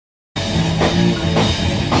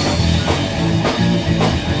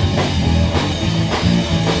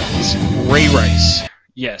Ray Rice.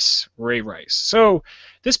 Yes, Ray Rice. So,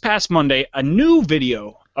 this past Monday, a new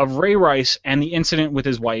video of Ray Rice and the incident with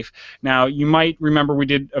his wife. Now, you might remember we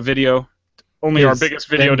did a video, only our biggest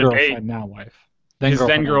video to date. Then-girlfriend, now wife. His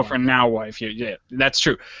then-girlfriend, now wife. Yeah, that's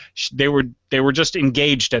true. They were just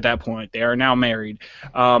engaged at that point. They are now married.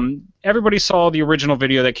 Everybody saw the original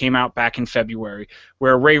video that came out back in February,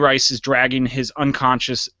 where Ray Rice is dragging his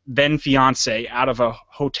unconscious then-fiancée out of a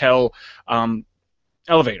hotel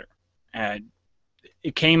elevator.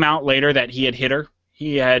 It came out later that he had hit her.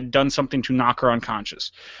 He had done something to knock her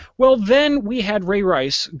unconscious. Well, then we had Ray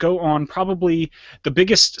Rice go on probably the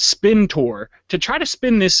biggest spin tour to try to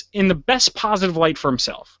spin this in the best positive light for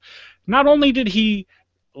himself. Not only did he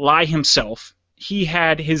lie himself, he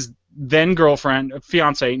had his then girlfriend,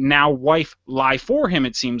 fiance, now wife, lie for him,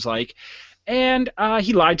 it seems like. And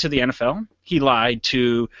he lied to the NFL. He lied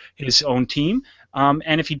to his own team.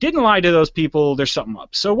 And if he didn't lie to those people, there's something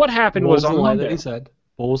up. So what happened was on Monday. That he said?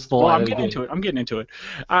 What was the lie? I'm getting into it.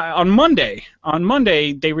 On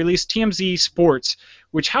Monday, they released TMZ Sports.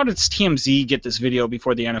 Which, how does TMZ get this video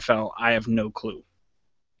before the NFL? I have no clue.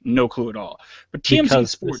 No clue at all. But TMZ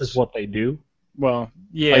because Sports. This is what they do. Well,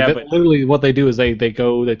 yeah, like, but literally what they do is they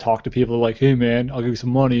go, they talk to people like, hey man, I'll give you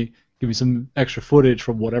some money, give me some extra footage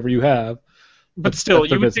from whatever you have. But still,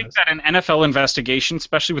 you would think that an NFL investigation,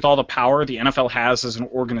 especially with all the power the NFL has as an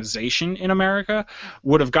organization in America,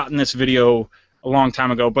 would have gotten this video a long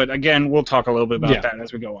time ago. But again, we'll talk a little bit about that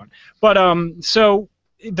as we go on. But so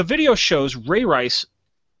the video shows Ray Rice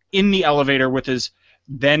in the elevator with his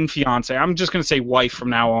then fiance. I'm just going to say wife from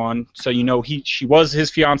now on, so you know she was his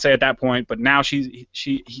fiance at that point, but now she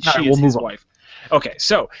is his wife. Okay,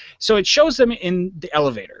 so it shows them in the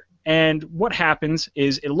elevator. And what happens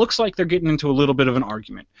is it looks like they're getting into a little bit of an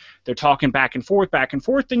argument. They're talking back and forth.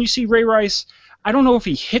 Then you see Ray Rice. I don't know if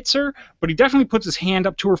he hits her, but he definitely puts his hand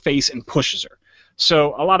up to her face and pushes her.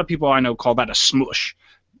 So a lot of people I know call that a smush.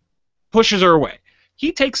 Pushes her away.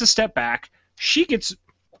 He takes a step back. She gets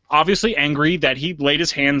obviously angry that he laid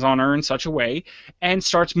his hands on her in such a way and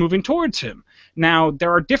starts moving towards him. Now,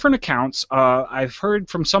 there are different accounts. I've heard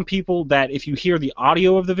from some people that if you hear the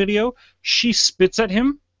audio of the video, she spits at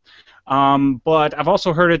him. But I've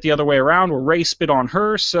also heard it the other way around where Ray spit on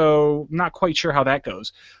her, so I'm not quite sure how that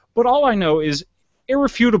goes. But all I know is,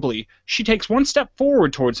 irrefutably, she takes one step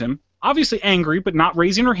forward towards him, obviously angry, but not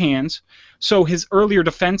raising her hands, so his earlier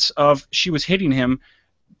defense of she was hitting him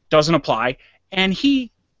doesn't apply, and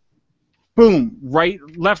he, boom, right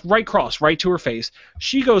cross, right to her face.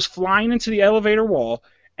 She goes flying into the elevator wall,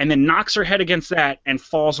 and then knocks her head against that and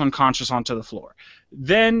falls unconscious onto the floor.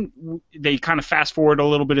 Then they kind of fast forward a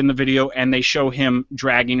little bit in the video, and they show him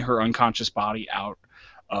dragging her unconscious body out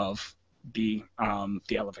of the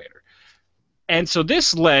elevator. And so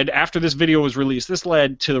this led, after this video was released, this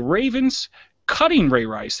led to the Ravens cutting Ray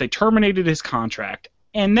Rice. They terminated his contract,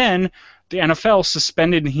 and then the NFL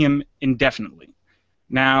suspended him indefinitely.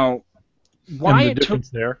 Now, why and the difference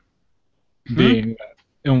there being,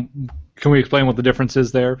 can we explain what the difference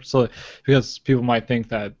is there? So, because people might think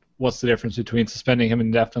that what's the difference between suspending him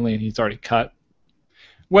indefinitely and he's already cut?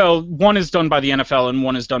 Well, one is done by the NFL and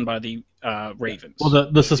one is done by the Ravens.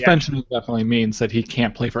 Well, the suspension definitely means that he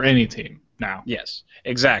can't play for any team now. Yes,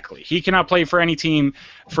 exactly. He cannot play for any team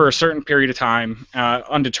for a certain period of time,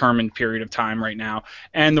 undetermined period of time right now,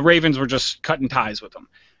 and the Ravens were just cutting ties with him.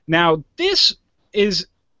 Now, it's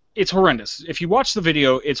horrendous. If you watch the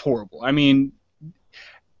video, it's horrible. I mean,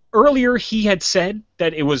 earlier he had said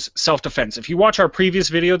that it was self-defense. If you watch our previous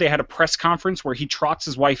video, they had a press conference where he trots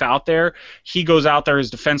his wife out there. He goes out there,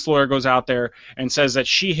 his defense lawyer goes out there and says that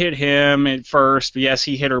she hit him at first. Yes,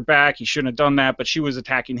 he hit her back. He shouldn't have done that, but she was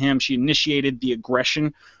attacking him. She initiated the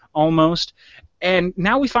aggression almost. And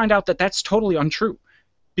now we find out that that's totally untrue.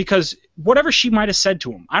 Because whatever she might have said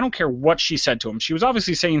to him, I don't care what she said to him. She was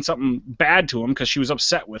obviously saying something bad to him because she was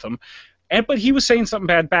upset with him. But he was saying something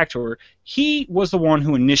bad back to her. He was the one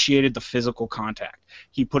who initiated the physical contact.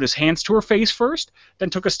 He put his hands to her face first, then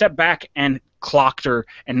took a step back and clocked her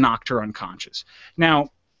and knocked her unconscious.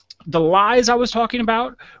 Now, the lies I was talking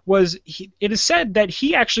about was it is said that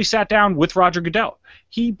he actually sat down with Roger Goodell.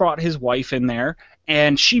 He brought his wife in there,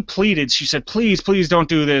 and she pleaded. She said, please don't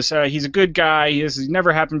do this. He's a good guy. He's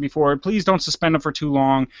never happened before. Please don't suspend him for too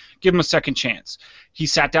long. Give him a second chance. He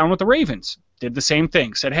sat down with the Ravens. Did the same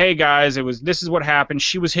thing. Said, hey guys, this is what happened.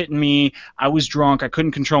 She was hitting me. I was drunk. I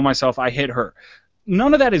couldn't control myself. I hit her.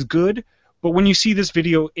 None of that is good, but when you see this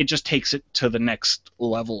video, it just takes it to the next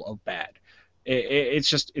level of bad.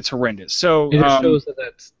 It's horrendous. So it shows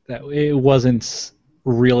that it wasn't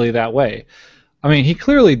really that way. I mean, he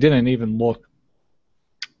clearly didn't even look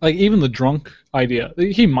like even the drunk idea.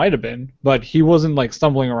 He might have been, but he wasn't like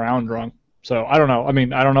stumbling around drunk. So I don't know. I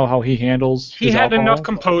mean, I don't know how he handles He his had alcohol. enough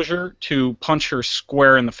composure to punch her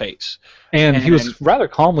square in the face. And he was rather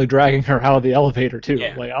calmly dragging her out of the elevator, too.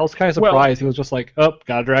 Yeah. Like, I was kind of surprised. He was just like, oh,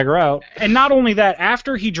 gotta drag her out. And not only that,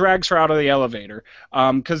 after he drags her out of the elevator,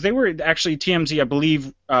 because they were actually, TMZ, I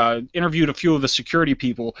believe, interviewed a few of the security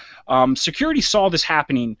people. Security saw this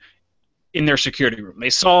happening in their security room. They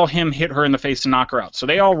saw him hit her in the face and knock her out. So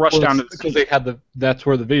they all rushed down to the because they had that's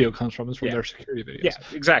where the video comes from, is from their security videos. Yeah,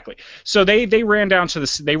 exactly. So they rushed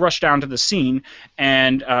down to the scene,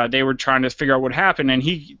 and they were trying to figure out what happened, and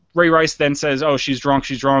Ray Rice then says, oh, she's drunk,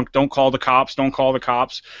 don't call the cops, don't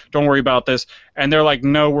worry about this. And they're like,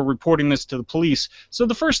 no, we're reporting this to the police. So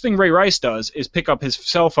the first thing Ray Rice does is pick up his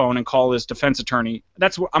cell phone and call his defense attorney.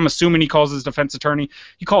 That's what I'm assuming he calls his defense attorney.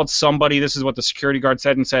 He called somebody, this is what the security guard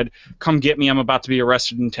said, and said, come get me, I'm about to be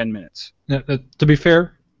arrested in 10 minutes. To be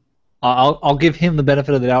fair, I'll give him the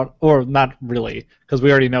benefit of the doubt, or not really, because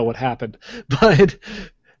we already know what happened. But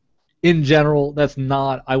in general,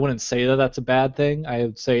 I wouldn't say that that's a bad thing. I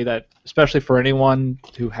would say that, especially for anyone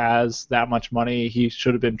who has that much money, he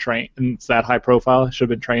should have been trained, and it's that high profile, he should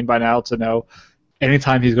have been trained by now to know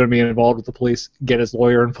anytime he's going to be involved with the police, get his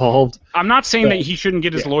lawyer involved. I'm not saying that he shouldn't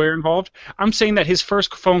get his lawyer involved. I'm saying that his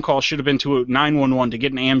first phone call should have been to 911 to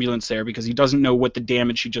get an ambulance there, because he doesn't know what the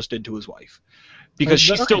damage he just did to his wife. Because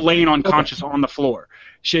she's still laying unconscious on the floor.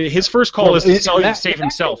 His first call is to save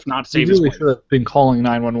himself, not to save his wife. He really should have been calling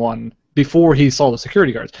 911 before he saw the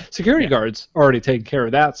security guards. Security guards already taking care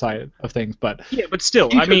of that side of things, but yeah, but still,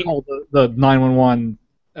 I mean, call the 911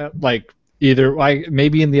 like either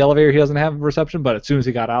maybe in the elevator he doesn't have reception, but as soon as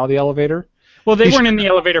he got out of the elevator. Well, they weren't in the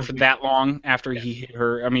elevator for that long after he hit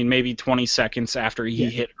her. I mean, maybe 20 seconds after he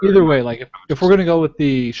hit her. Either way, like if we're going to go with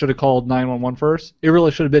the should have called 911 first, it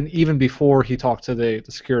really should have been even before he talked to the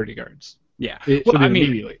security guards. Yeah.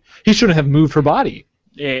 Immediately. He shouldn't have moved her body.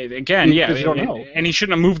 Again, yeah. You don't know. And he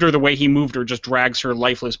shouldn't have moved her the way he moved her, just drags her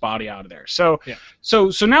lifeless body out of there. So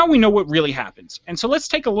now we know what really happens. And so let's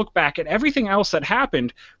take a look back at everything else that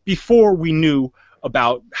happened before we knew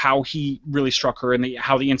about how he really struck her and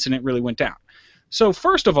how the incident really went down. So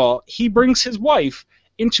first of all, he brings his wife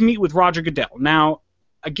in to meet with Roger Goodell. Now,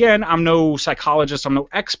 again, I'm no psychologist, I'm no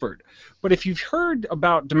expert, but if you've heard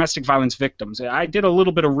about domestic violence victims, I did a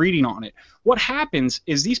little bit of reading on it. What happens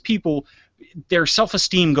is these people, their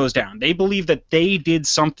self-esteem goes down. They believe that they did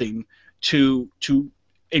something to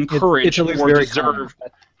encourage or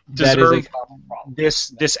deserve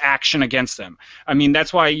this action against them. I mean,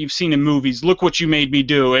 that's why you've seen in movies, look what you made me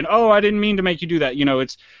do, and oh, I didn't mean to make you do that.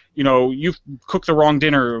 You cooked the wrong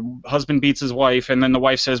dinner, husband beats his wife, and then the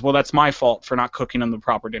wife says, well, that's my fault for not cooking them the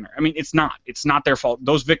proper dinner. I mean, it's not their fault.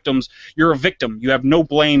 Those victims, you're a victim. You have no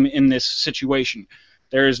blame in this situation.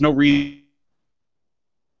 There is no reason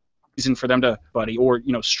for them to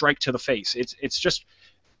strike to the face. It's just,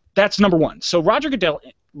 that's number one. So Roger Goodell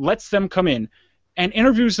lets them come in and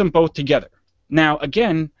interviews them both together. Now,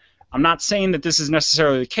 again, I'm not saying that this is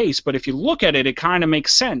necessarily the case, but if you look at it, it kind of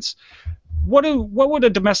makes sense. What would a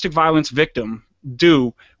domestic violence victim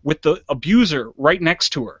do with the abuser right next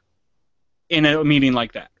to her in a meeting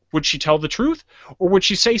like that? Would she tell the truth, or would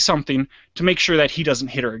she say something to make sure that he doesn't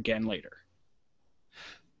hit her again later?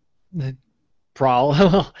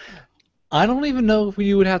 Probably. I don't even know if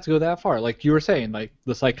you would have to go that far. Like you were saying, like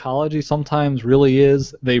the psychology sometimes really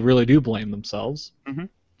is they really do blame themselves. Mm-hmm.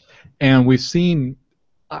 And we've seen,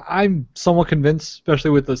 I'm somewhat convinced,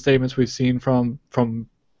 especially with the statements we've seen from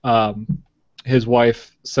his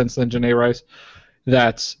wife since then, Janae Rice,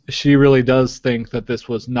 that she really does think that this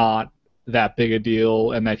was not that big a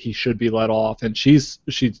deal and that he should be let off. And she's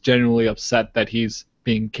genuinely upset that he's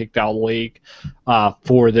being kicked out of the league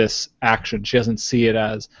for this action. She doesn't see it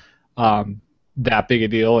as that big a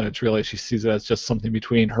deal, and it's really, she sees it as just something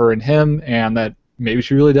between her and him, and that maybe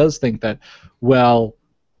she really does think that, well,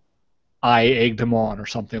 I egged him on or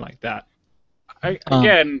something like that. I'm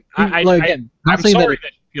sorry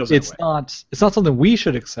that she feels that way. It's not something we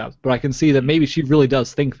should accept, but I can see that maybe she really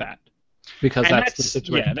does think that. Because that's the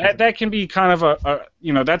situation. Yeah, that can be kind of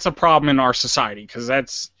that's a problem in our society,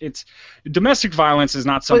 because domestic violence is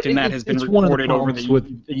not something that has been reported over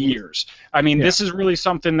the years. I mean, this is really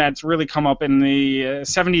something that's really come up in the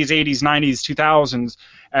 70s, 80s, 90s, 2000s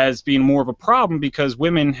as being more of a problem, because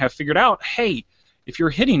women have figured out, hey, if you're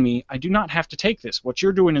hitting me, I do not have to take this. What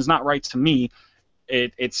you're doing is not right to me.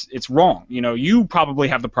 It's wrong. You probably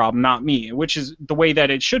have the problem, not me, which is the way that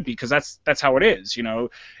it should be, because that's how it is.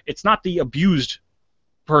 It's not the abused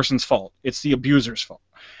person's fault. It's the abuser's fault.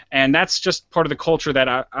 And that's just part of the culture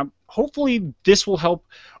that I'm hopefully this will help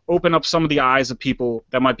open up some of the eyes of people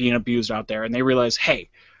that might be abused out there, and they realize, hey,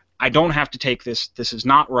 I don't have to take this. This is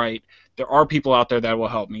not right. There are people out there that will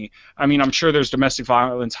help me. I mean, I'm sure there's domestic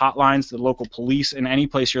violence hotlines, the local police in any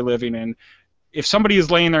place you're living in. If somebody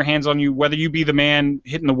is laying their hands on you, whether you be the man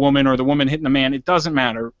hitting the woman or the woman hitting the man, it doesn't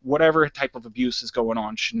matter. Whatever type of abuse is going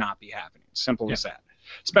on should not be happening. Simple as that.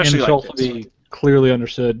 Especially and it like should also be clearly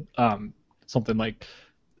understood. Something like,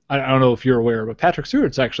 I don't know if you're aware, but Patrick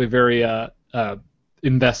Stewart's actually very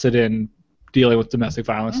invested in dealing with domestic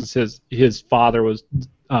violence. Mm-hmm. His father was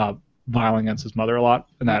violent against his mother a lot,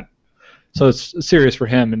 and that so it's serious for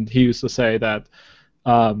him. And he used to say that,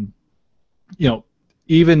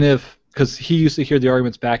 even if, because he used to hear the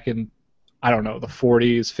arguments back in, I don't know, the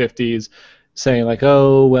 40s, 50s, saying like,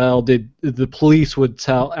 oh well, the police would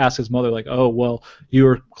ask his mother like, oh well, you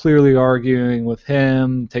were clearly arguing with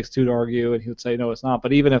him. It takes two to argue, and he would say no, it's not.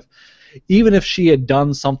 But even if she had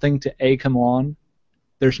done something to egg him on,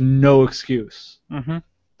 there's no excuse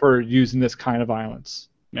for using this kind of violence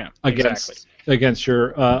against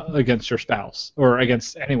your spouse or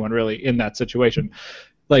against anyone really in that situation.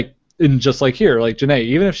 Like, and just like here, like Janae,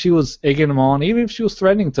 even if she was egging him on, even if she was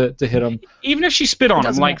threatening to hit him, even if she spit on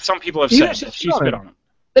him, like some people have said, if she spit on him,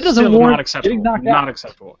 it doesn't warrant not acceptable. Not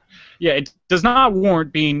acceptable. Yeah, it does not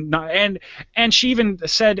warrant being not. And she even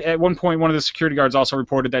said at one point, one of the security guards also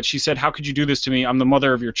reported that she said, "How could you do this to me? I'm the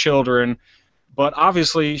mother of your children." But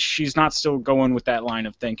obviously, she's not still going with that line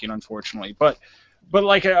of thinking, unfortunately. But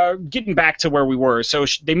like getting back to where we were, so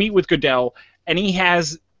they meet with Goodell, and he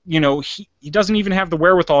has. He doesn't even have the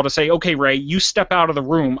wherewithal to say, okay, Ray, you step out of the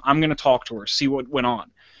room. I'm going to talk to her, see what went on.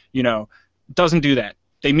 Doesn't do that.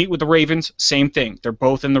 They meet with the Ravens, same thing. They're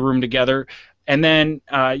both in the room together. And then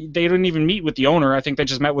they didn't even meet with the owner. I think they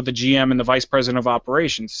just met with the GM and the vice president of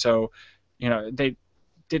operations. So, they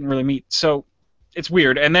didn't really meet. So it's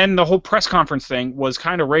weird. And then the whole press conference thing was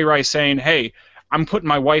kind of Ray Rice saying, hey, I'm putting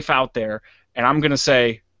my wife out there, and I'm going to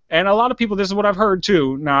say, and a lot of people, this is what I've heard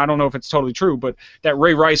too. Now, I don't know if it's totally true, but that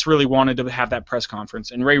Ray Rice really wanted to have that press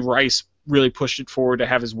conference, and Ray Rice really pushed it forward to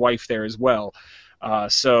have his wife there as well.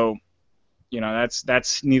 So,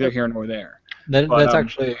 that's neither here nor there. That's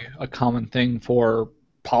actually a common thing for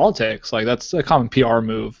politics. Like, that's a common PR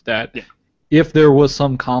move that if there was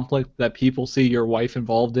some conflict that people see your wife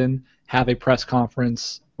involved in, have a press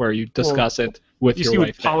conference where you discuss it with your wife. You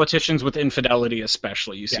see with politicians with infidelity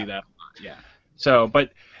especially, you see that a lot, yeah. So,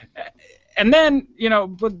 but then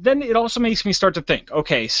it also makes me start to think,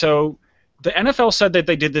 okay, so the NFL said that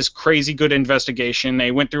they did this crazy good investigation. They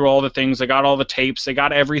went through all the things. They got all the tapes. They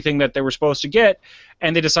got everything that they were supposed to get,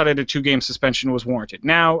 and they decided a 2-game suspension was warranted.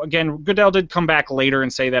 Now, again, Goodell did come back later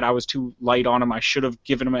and say that I was too light on him. I should have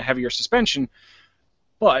given him a heavier suspension.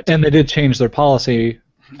 And they did change their policy.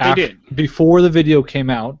 They did. Before the video came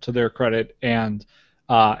out, to their credit, and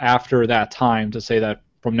after that time to say that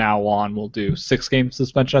from now on we'll do 6-game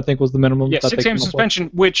suspension, I think was the minimum. Yeah, 6-game suspension,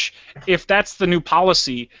 which, if that's the new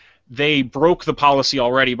policy, they broke the policy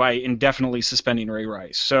already by indefinitely suspending Ray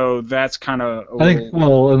Rice. So that's kind of. I think,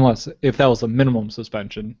 unless if that was a minimum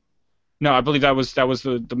suspension. No, I believe that was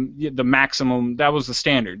the maximum. That was the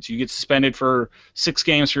standards. You get suspended for 6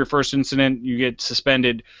 games for your first incident. You get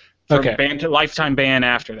suspended. Ban to lifetime ban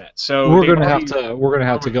after that. So we're gonna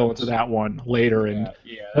have to go into that one later and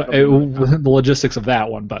the logistics of that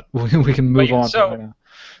one, but we can move on.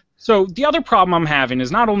 So the other problem I'm having is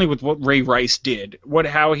not only with what Ray Rice did,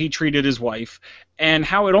 how he treated his wife, and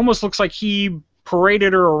how it almost looks like he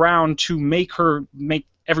paraded her around to make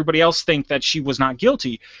everybody else think that she was not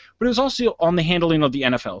guilty, but it was also on the handling of the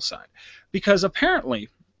NFL side, because apparently.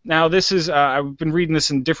 Now, this is, I've been reading this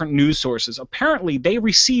in different news sources. Apparently, they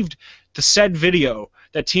received the said video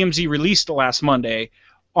that TMZ released last Monday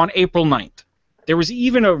on April 9th. There was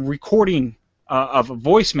even a recording of a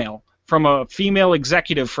voicemail from a female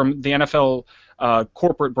executive from the NFL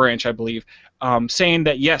corporate branch, I believe, saying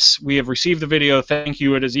that, yes, we have received the video. Thank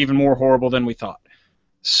you. It is even more horrible than we thought.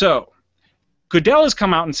 So, Goodell has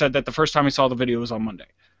come out and said that the first time he saw the video was on Monday.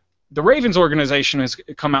 The Ravens organization has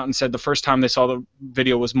come out and said the first time they saw the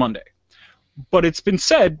video was Monday. But it's been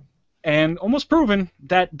said, and almost proven,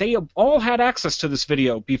 that they all had access to this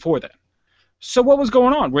video before then. So what was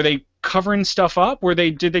going on? Were they covering stuff up?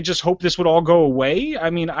 Did they just hope this would all go away? I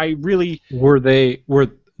mean, Were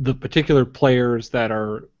the particular players that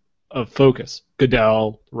are of focus,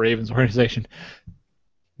 Goodell, Ravens organization,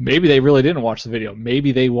 maybe they really didn't watch the video.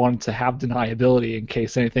 Maybe they wanted to have deniability in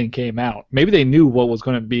case anything came out. Maybe they knew what was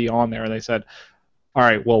going to be on there, and they said, all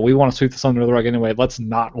right, well, we want to sweep this under the rug anyway. Let's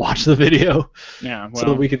not watch the video, Yeah, well, so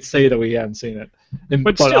that we could say that we hadn't seen it.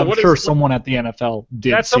 But still, I'm sure someone at the NFL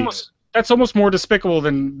did see it. That's almost more despicable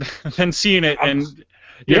than seeing it, and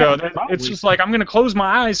you know, it's just like I'm going to close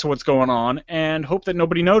my eyes to what's going on and hope that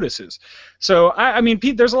nobody notices. So I mean,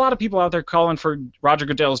 Pete, there's a lot of people out there calling for Roger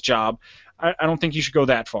Goodell's job. I don't think you should go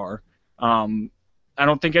that far. I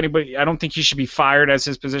don't think he should be fired as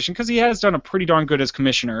his position, because he has done a pretty darn good as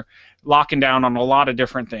commissioner, locking down on a lot of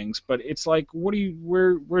different things. But it's like,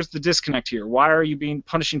 where's the disconnect here? Why are you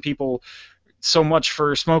punishing people so much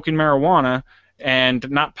for smoking marijuana and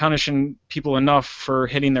not punishing people enough for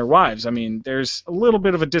hitting their wives? I mean, there's a little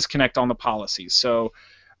bit of a disconnect on the policies. So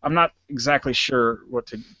I'm not exactly sure what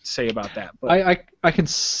to say about that. But I can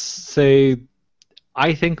say,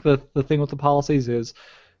 I think the thing with the policies is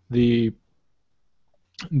the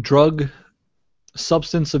drug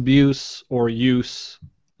substance abuse or use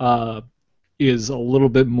is a little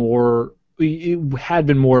bit more. It had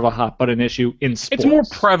been more of a hot button issue in sports. It's more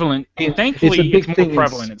prevalent. Thankfully, it's more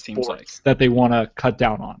prevalent. It seems like that they want to cut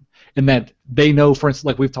down on, and that they know, for instance,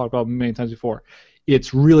 like we've talked about many times before,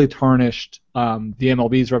 it's really tarnished the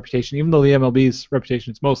MLB's reputation. Even though the MLB's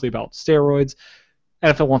reputation is mostly about steroids,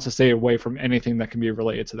 NFL wants to stay away from anything that can be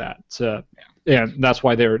related to that. So, and that's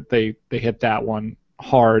why they hit that one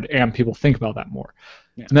hard, and people think about that more.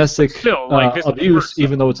 Yeah. Domestic abuse,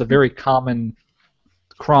 even though it's a very common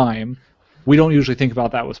crime, we don't usually think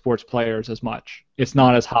about that with sports players as much. It's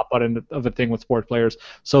not as hot button of a thing with sports players,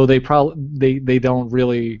 so they don't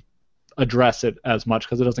really address it as much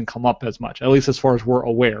because it doesn't come up as much, at least as far as we're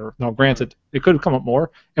aware. Now, granted, it could come up more,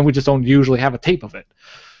 and we just don't usually have a tape of it.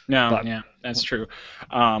 No, yeah, that's true.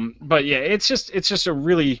 But yeah, it's just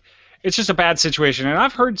a bad situation, and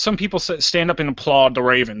I've heard some people stand up and applaud the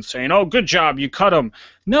Ravens, saying, "Oh, good job, you cut them."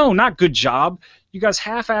 No, not good job. You guys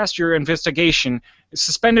half-assed your investigation,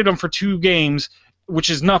 suspended them for 2 games, which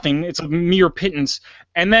is nothing. It's a mere pittance.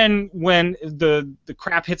 And then when the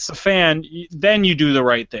crap hits the fan, then you do the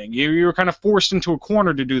right thing. You're kind of forced into a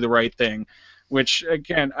corner to do the right thing, which,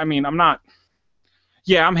 again, I mean, I'm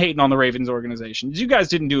hating on the Ravens organization. You guys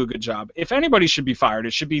didn't do a good job. If anybody should be fired,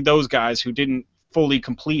 it should be those guys who didn't fully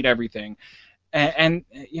complete everything. And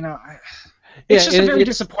you know, it's just a very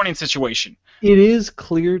disappointing situation. It is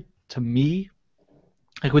clear to me,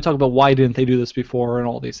 like we talk about why didn't they do this before and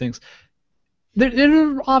all these things. There's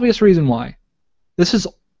an obvious reason why.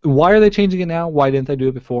 Why are they changing it now? Why didn't they do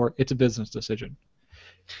it before? It's a business decision.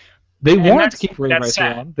 They wanted to keep Ray Rice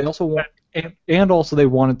around. They also also they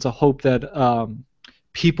wanted to hope that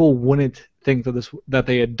people wouldn't think that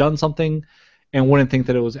they had done something, and wouldn't think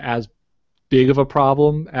that it was as big of a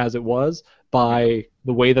problem as it was by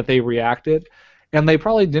the way that they reacted. And they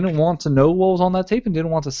probably didn't want to know what was on that tape and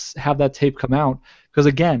didn't want to have that tape come out, because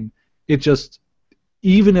again,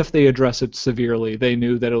 even if they address it severely, they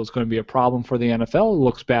knew that it was going to be a problem for the NFL. It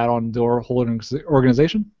looks bad on their whole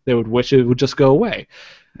organization. They would wish it would just go away.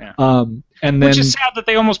 Yeah. Which is sad that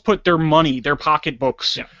they almost put their money, their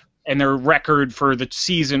pocketbooks, and their record for the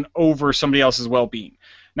season over somebody else's well-being.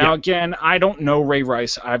 Now, again, I don't know Ray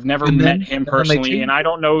Rice. I've never met him personally, and I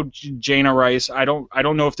don't know Jana Rice. I don't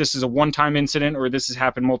know if this is a one-time incident or this has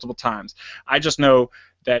happened multiple times. I just know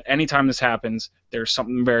that anytime this happens, there's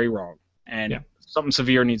something very wrong, and something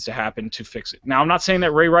severe needs to happen to fix it. Now, I'm not saying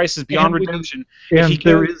that Ray Rice is beyond redemption. And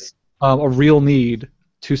there is a real need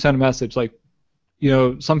to send a message. Like, you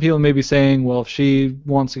know, some people may be saying, well, if she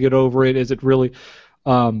wants to get over it, is it really...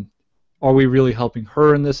 are we really helping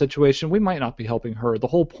her in this situation? We might not be helping her. The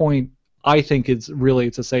whole point, I think, is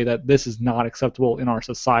really to say that this is not acceptable in our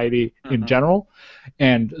society in general,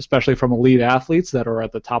 and especially from elite athletes that are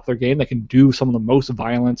at the top of their game that can do some of the most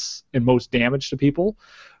violence and most damage to people,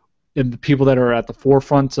 and the people that are at the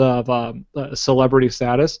forefront of celebrity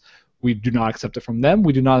status. We do not accept it from them.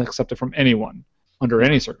 We do not accept it from anyone under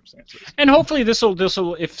any circumstances. And hopefully this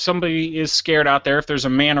will, if somebody is scared out there, if there's a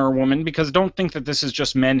man or a woman, because don't think that this is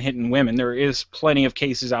just men hitting women. There is plenty of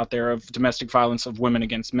cases out there of domestic violence of women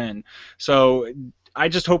against men. So I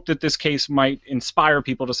just hope that this case might inspire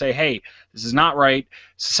people to say, hey, this is not right.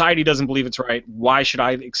 Society doesn't believe it's right. Why should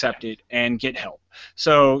I accept it and get help?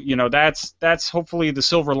 So, you know, that's hopefully the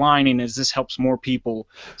silver lining, is this helps more people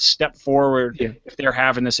step forward if they're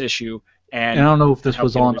having this issue. And I don't know if this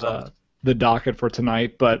was on the docket for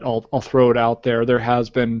tonight, but I'll throw it out there. There has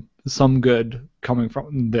been some good coming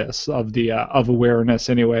from this of awareness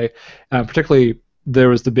anyway. Particularly, there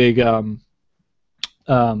was the big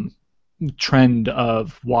trend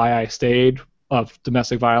of Why I Stayed, of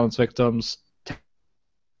domestic violence victims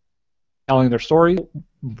telling their story,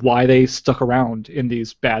 why they stuck around in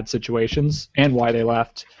these bad situations, and why they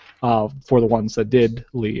left, for the ones that did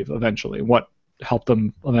leave eventually. What helped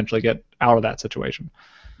them eventually get out of that situation.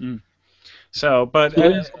 So, but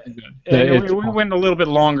we went a little bit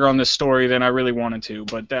longer on this story than I really wanted to,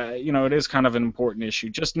 but you know, it is kind of an important issue,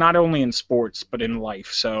 just not only in sports but in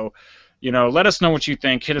life. So, you know, let us know what you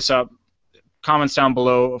think. Hit us up. Comments down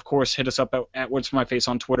below. Of course, hit us up at Words for My Face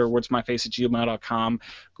on Twitter, wordsformyface@gmail.com,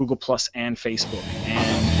 Google Plus, and Facebook.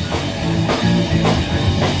 And